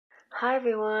Hi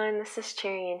everyone, this is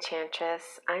Cherry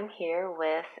Enchantress. I'm here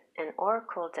with an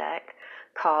oracle deck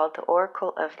called the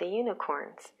Oracle of the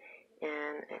Unicorns.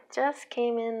 And it just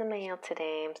came in the mail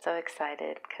today. I'm so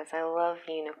excited because I love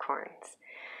unicorns.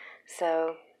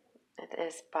 So it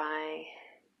is by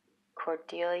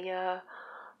Cordelia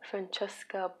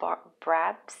Francesca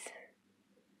Brabs.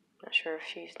 Not sure if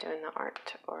she's doing the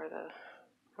art or the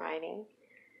writing.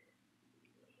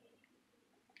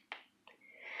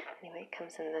 Anyway, it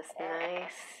comes in this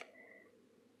nice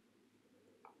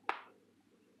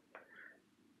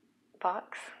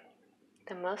box.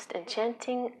 The most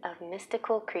enchanting of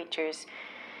mystical creatures,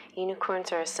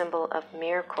 unicorns are a symbol of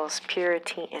miracles,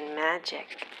 purity, and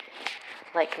magic.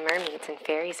 Like mermaids and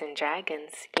fairies and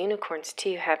dragons, unicorns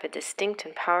too have a distinct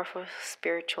and powerful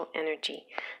spiritual energy.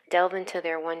 Delve into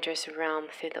their wondrous realm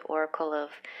through the oracle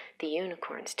of the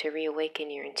unicorns to reawaken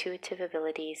your intuitive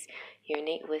abilities, your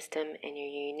innate wisdom, and your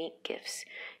unique gifts,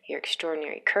 your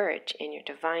extraordinary courage, and your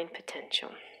divine potential.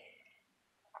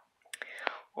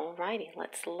 Alrighty,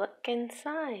 let's look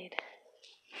inside.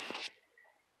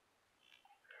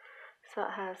 So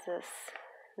it has this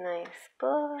nice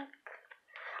book.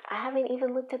 I haven't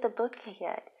even looked at the book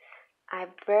yet. I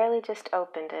barely just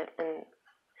opened it and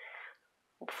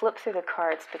flipped through the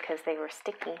cards because they were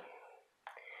sticky.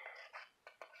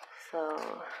 So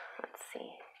let's see.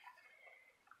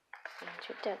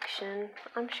 Introduction.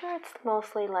 I'm sure it's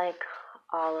mostly like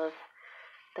all of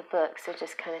the books. They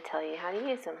just kind of tell you how to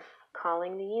use them.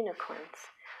 Calling the unicorns.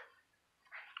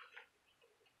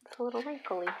 It's a little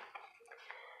wrinkly.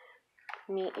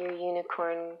 Meet your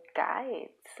unicorn guides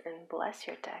and bless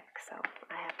your deck. So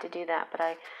I have to do that, but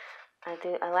I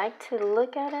like to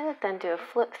look at it, then do a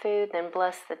flip through, then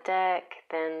bless the deck,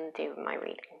 then do my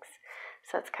readings.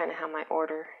 So that's kind of how my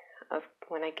order of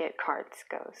when I get cards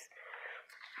goes.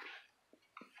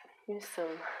 Here's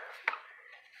some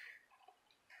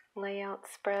layout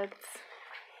spreads.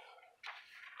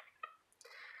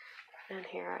 And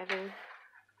here are the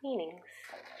meanings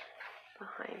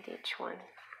behind each one.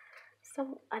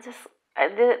 So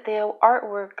the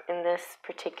artwork in this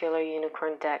particular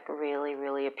unicorn deck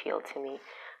really appealed to me.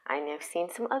 I know I've seen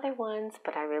some other ones,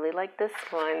 but I really like this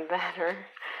one better.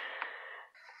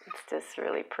 It's just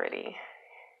really pretty.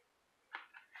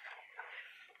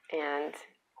 And,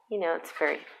 it's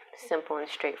very simple and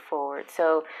straightforward.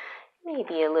 So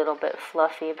maybe a little bit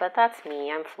fluffy, but that's me.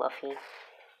 I'm fluffy.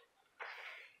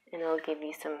 And it'll give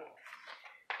you some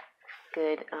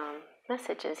good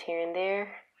messages here and there.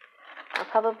 I'll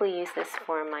probably use this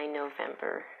for my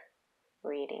November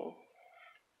reading.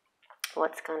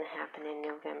 What's going to happen in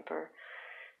November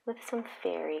with some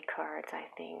fairy cards, I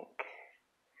think.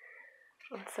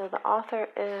 And so the author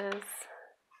is,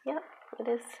 it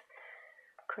is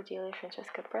Cordelia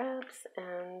Francesca Brabs,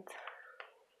 and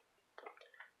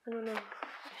I don't know if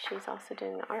she's also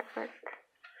doing the artwork.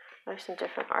 There's some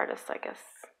different artists, I guess.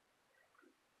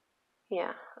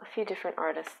 Yeah, a few different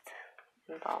artists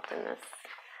involved in this.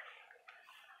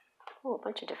 Oh, a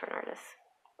bunch of different artists,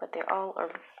 but they all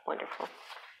are wonderful.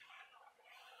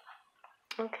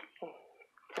 Okay,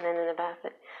 and then in the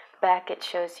back it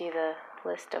shows you the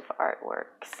list of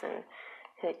artworks and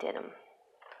who did them.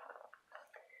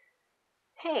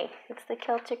 Hey, it's the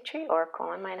Celtic Tree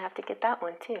Oracle. I might have to get that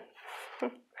one too.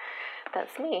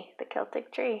 That's me, the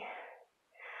Celtic Tree.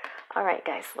 All right,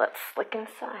 guys, let's look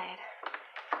inside.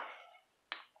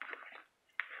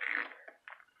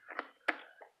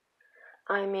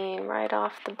 I mean, right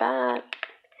off the bat,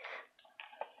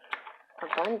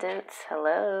 abundance.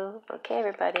 Hello. Okay,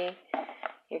 everybody.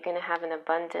 You're going to have an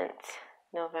abundant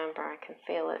November. I can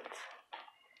feel it.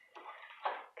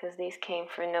 Because these came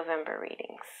for November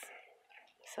readings.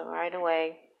 So right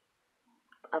away,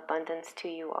 abundance to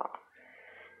you all.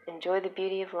 Enjoy the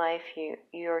beauty of life.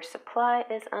 Your supply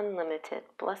is unlimited.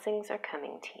 Blessings are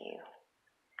coming to you.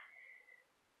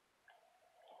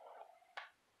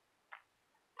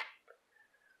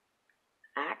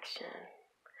 Action.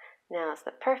 Now is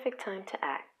the perfect time to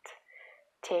act.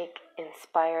 Take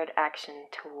inspired action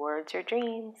towards your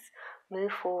dreams.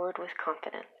 Move forward with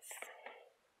confidence.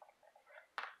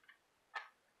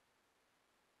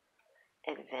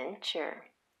 Adventure.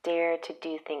 Dare to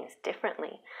do things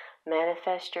differently.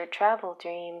 Manifest your travel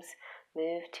dreams.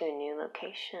 Move to a new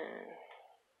location.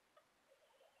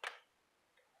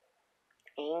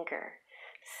 Anger.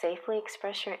 Safely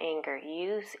express your anger.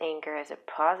 Use anger as a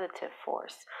positive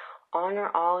force. Honor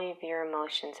all of your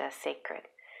emotions as sacred.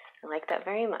 I like that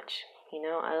very much.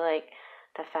 I like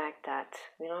the fact that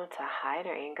we don't have to hide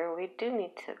our anger. We do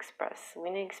need to express.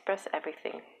 We need to express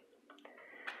everything.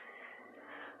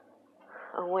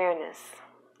 Awareness.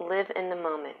 Live in the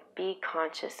moment. Be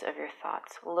conscious of your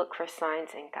thoughts. Look for signs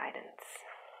and guidance.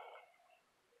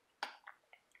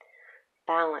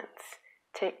 Balance.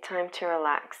 Take time to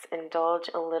relax.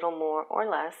 Indulge a little more or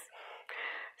less.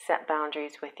 Set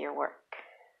boundaries with your work.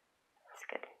 That's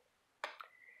good.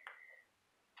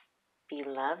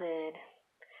 Beloved.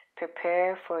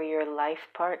 Prepare for your life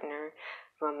partner.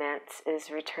 Romance is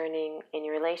returning in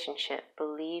your relationship.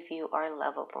 Believe you are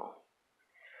lovable.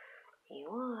 You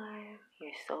are.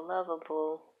 You're so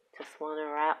lovable. Just want to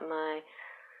wrap my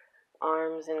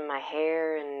arms in my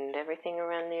hair and everything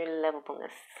around your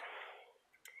lovableness.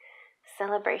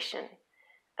 Celebration.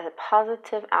 A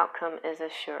positive outcome is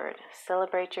assured.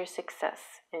 Celebrate your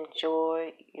success.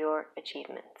 Enjoy your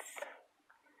achievements.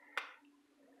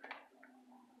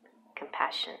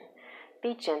 Compassion.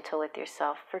 Be gentle with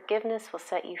yourself. Forgiveness will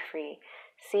set you free.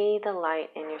 See the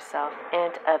light in yourself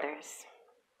and others.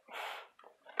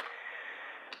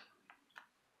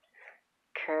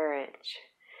 Courage.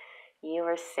 You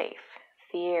are safe.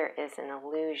 Fear is an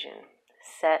illusion.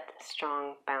 Set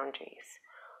strong boundaries.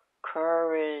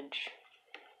 Courage.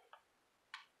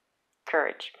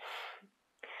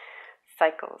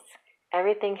 Cycles.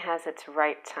 Everything has its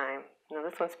right time. No,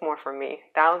 this one's more for me.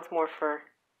 That one's more for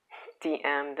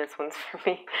DM. This one's for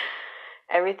me.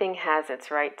 Everything has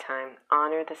its right time.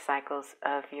 Honor the cycles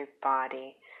of your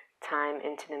body. Time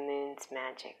into the moon's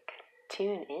magic.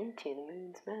 Tune into the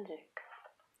moon's magic.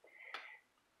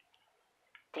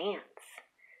 Dance.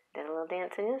 Did a little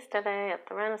dancing yesterday at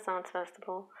the Renaissance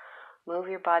Festival. Move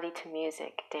your body to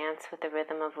music. Dance with the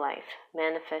rhythm of life.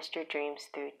 Manifest your dreams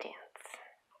through dance.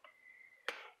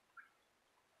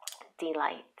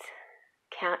 Delight.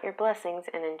 Count your blessings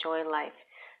and enjoy life.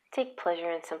 Take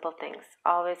pleasure in simple things.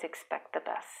 Always expect the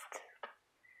best.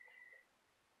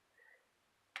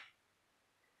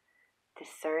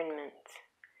 Discernment.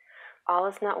 All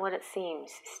is not what it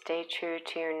seems. Stay true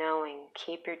to your knowing.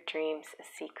 Keep your dreams a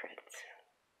secret.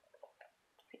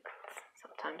 Secrets.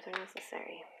 Sometimes they're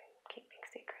necessary. Keeping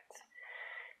secrets.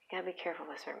 You gotta be careful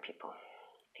with certain people.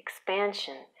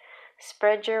 Expansion.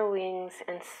 Spread your wings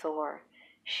and soar.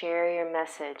 Share your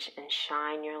message and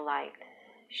shine your light.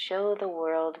 Show the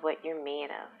world what you're made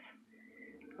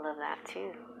of. Love that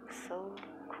too. So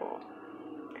cool.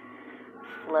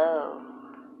 Flow.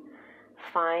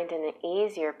 Find an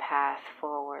easier path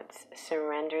forwards.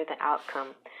 Surrender the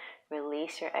outcome.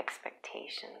 Release your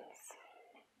expectations.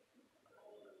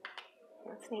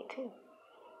 That's neat too.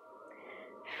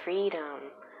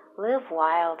 Freedom. Live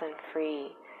wild and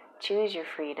free. Choose your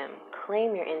freedom.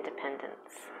 Claim your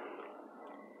independence.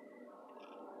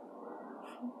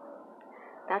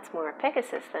 That's more a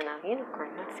Pegasus than a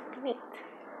unicorn. That's super neat.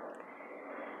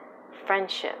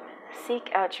 Friendship. Seek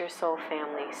out your soul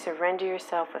family. Surrender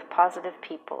yourself with positive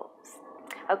people.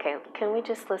 Okay, can we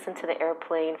just listen to the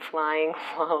airplane flying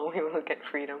while we look at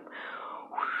freedom?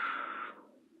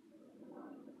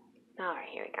 Alright,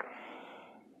 here we go.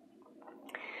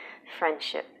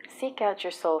 Friendship. Seek out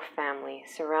your soul family.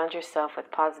 Surround yourself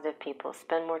with positive people.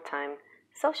 Spend more time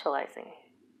socializing.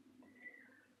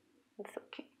 It's so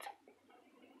cute.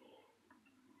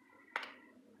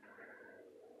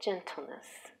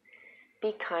 Gentleness.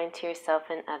 Be kind to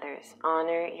yourself and others.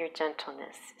 Honor your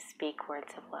gentleness. Speak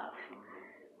words of love.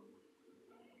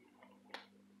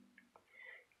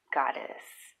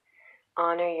 Goddess.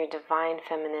 Honor your divine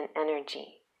feminine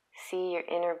energy. See your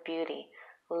inner beauty.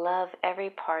 Love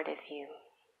every part of you.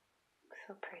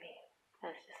 So pretty.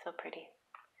 That's just so pretty.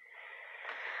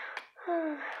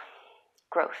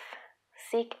 Growth.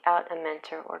 Seek out a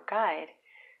mentor or guide.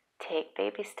 Take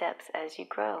baby steps as you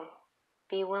grow.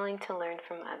 Be willing to learn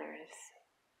from others.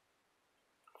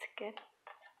 It's good.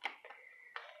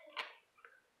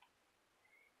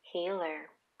 Healer.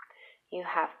 You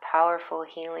have powerful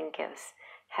healing gifts.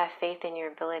 Have faith in your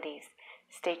abilities.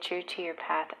 Stay true to your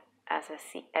path as a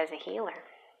healer.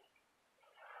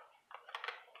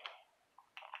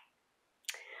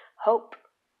 Hope.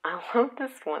 I love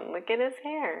this one. Look at his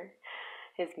hair.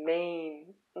 His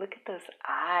mane. Look at those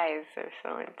eyes. They're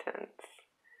so intense.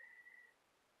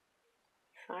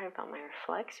 Sorry about my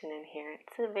reflection in here.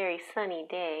 It's a very sunny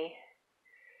day.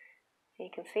 You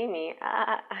can see me.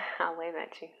 I'll wave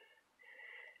at you.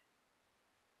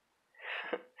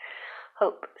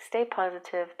 Hope. Stay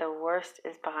positive. The worst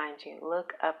is behind you.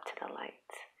 Look up to the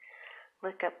light.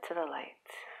 Look up to the light.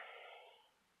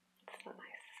 It's so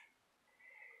nice.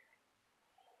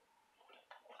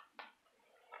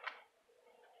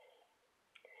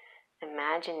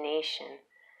 Imagination.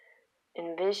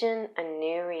 Envision a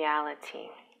new reality.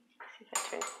 Let's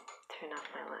see if I turn off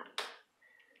my lamp.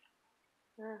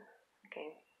 Okay,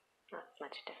 not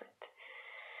much different.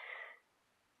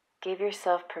 Give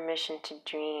yourself permission to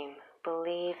dream.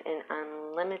 Believe in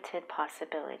unlimited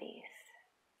possibilities.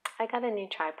 I got a new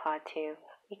tripod too.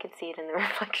 You can see it in the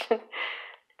reflection.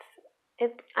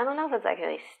 I don't know if it's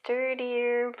actually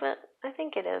sturdier, but I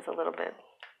think it is a little bit.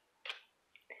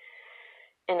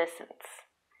 Innocence.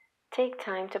 Take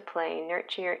time to play,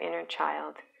 nurture your inner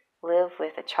child. Live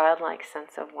with a childlike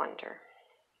sense of wonder.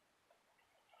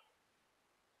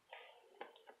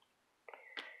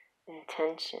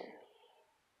 Intention.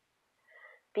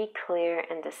 Be clear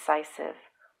and decisive.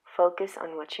 Focus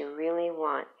on what you really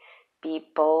want. Be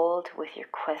bold with your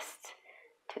quest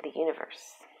to the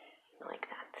universe. I like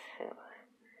that too.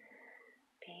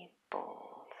 Be bold.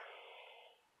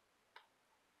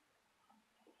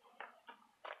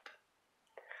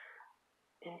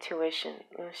 Intuition.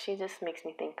 She just makes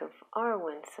me think of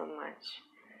Arwen so much.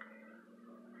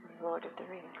 Lord of the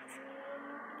Rings.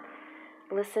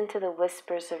 Listen to the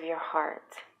whispers of your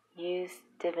heart. Use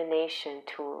divination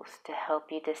tools to help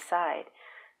you decide.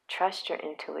 Trust your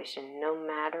intuition no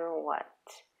matter what.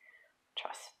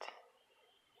 Trust.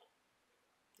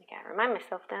 I gotta remind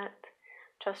myself that.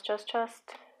 Trust, trust, trust.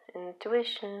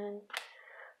 Intuition.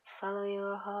 Follow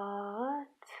your heart.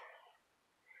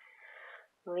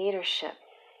 Leadership.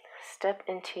 Step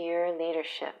into your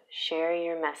leadership. Share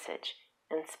your message.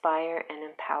 Inspire and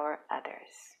empower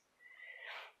others.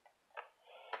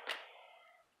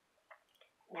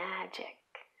 Magic.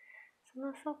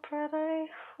 Isn't that so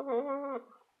pretty?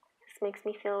 This makes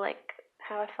me feel like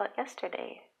how I felt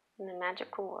yesterday in the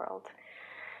magical world.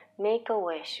 Make a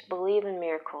wish. Believe in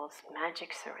miracles.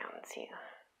 Magic surrounds you.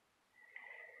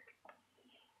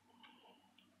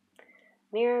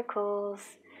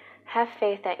 Miracles. Have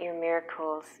faith that your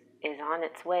miracles is on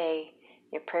its way.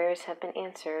 Your prayers have been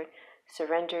answered.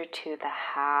 Surrender to the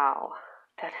how.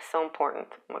 That is so important.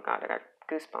 Oh my God, I got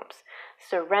goosebumps.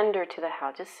 Surrender to the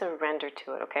how. Just surrender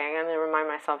to it, okay? I'm going to remind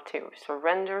myself too.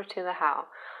 Surrender to the how.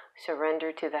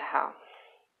 Surrender to the how.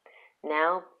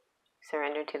 Now,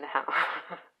 surrender to the how.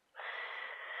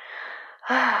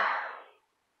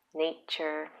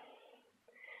 Nature.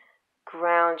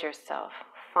 Ground yourself.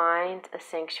 Find a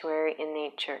sanctuary in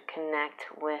nature. Connect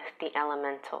with the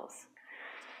elementals.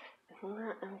 Isn't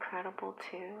that incredible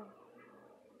too?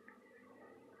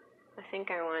 I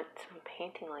think I want some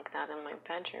painting like that in my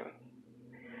bedroom.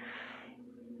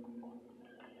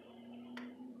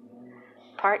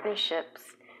 Partnerships.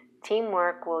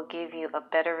 Teamwork will give you a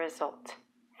better result.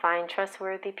 Find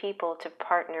trustworthy people to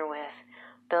partner with.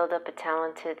 Build up a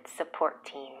talented support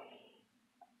team.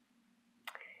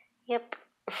 Yep.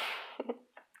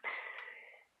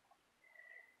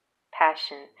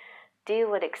 Passion. Do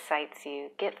what excites you.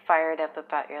 Get fired up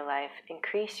about your life.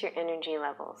 Increase your energy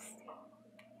levels.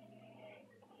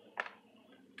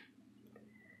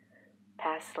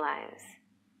 Past lives.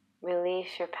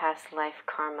 Release your past life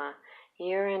karma.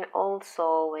 You're an old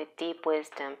soul with deep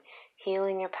wisdom.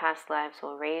 Healing your past lives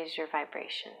will raise your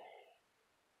vibration.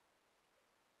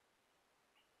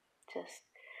 Just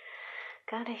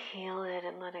gotta heal it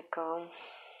and let it go.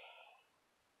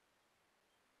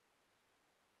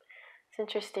 It's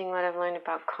interesting what I've learned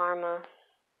about karma.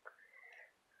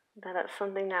 That it's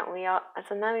something that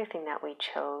it's another thing that we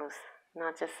chose.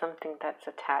 Not just something that's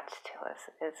attached to us.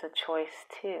 It's a choice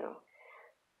too.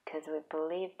 Because we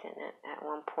believed in it at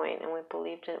one point and we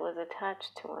believed it was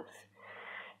attached to us.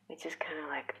 We just kind of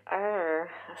like,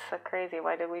 that's so crazy.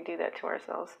 Why did we do that to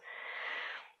ourselves?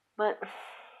 But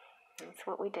that's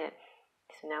what we did.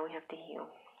 So now we have to heal.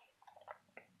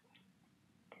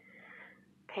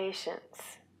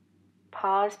 Patience.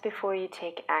 Pause before you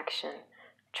take action.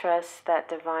 Trust that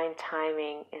divine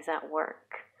timing is at work.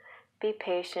 Be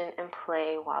patient and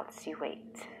play whilst you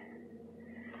wait.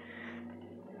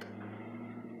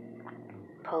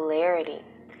 Polarity.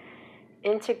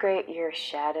 Integrate your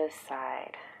shadow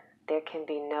side. There can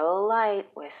be no light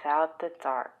without the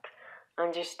dark.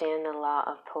 Understand the law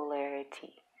of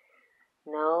polarity.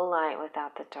 No light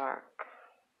without the dark.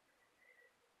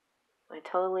 I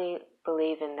totally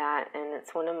believe in that, and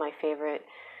it's one of my favorite.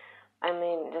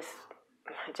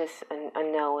 Just a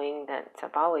knowing that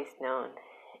I've always known,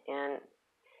 and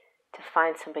to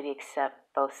find somebody accept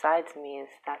both sides of me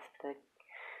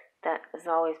that has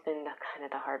always been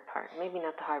the hard part. Maybe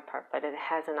not the hard part, but it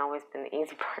hasn't always been the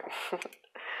easy part.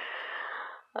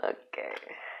 Okay.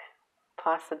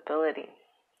 Possibility.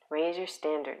 Raise your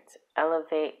standards.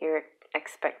 Elevate your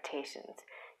expectations.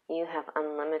 You have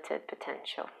unlimited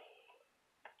potential.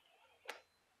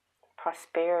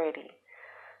 Prosperity.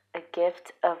 A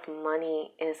gift of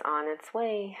money is on its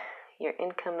way. Your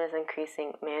income is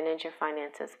increasing. Manage your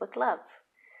finances with love.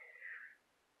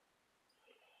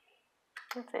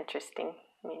 That's interesting.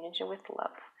 Manage it with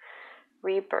love.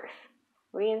 rebirth.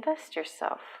 Reinvest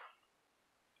yourself.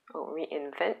 Oh,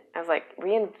 reinvent? I was like,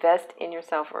 reinvest in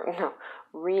yourself, or no,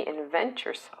 reinvent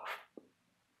yourself.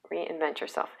 Reinvent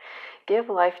yourself. Give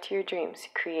life to your dreams.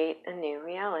 Create a new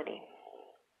reality.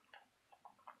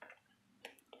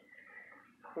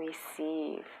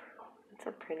 Receive. It's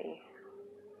a pretty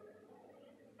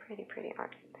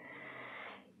art.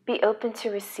 Be open to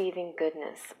receiving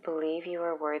goodness. Believe you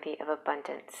are worthy of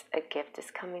abundance. A gift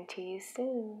is coming to you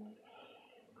soon.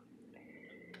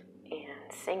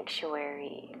 And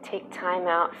sanctuary. Take time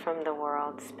out from the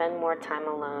world. Spend more time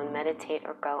alone. Meditate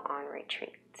or go on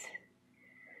retreat.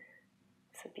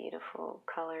 It's a beautiful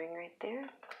coloring right there.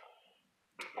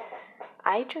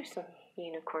 I drew some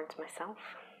unicorns myself.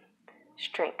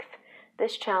 Strength.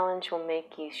 This challenge will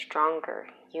make you stronger.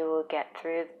 You will get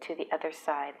through to the other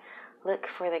side. Look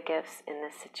for the gifts in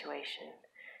this situation.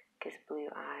 Gives blue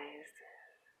eyes.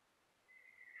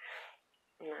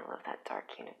 And I love that dark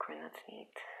unicorn. That's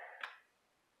neat.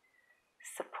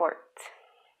 Support.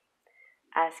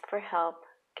 Ask for help.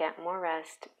 Get more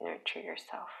rest. Nurture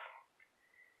yourself.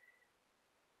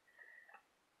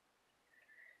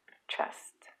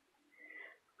 Trust.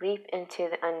 Leap into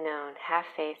the unknown. Have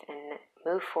faith and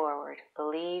move forward.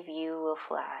 Believe you will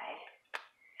fly.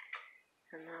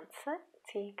 And that's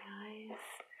it, you guys.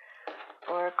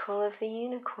 Oracle of the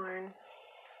Unicorn.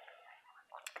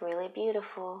 Really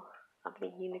beautiful, of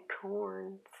the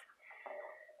unicorns.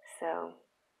 So,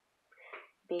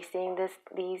 be seeing this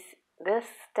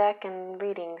deck and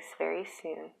readings very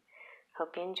soon.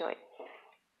 Hope you enjoyed.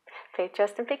 Faith,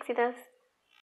 Trust, and Pixie Dust.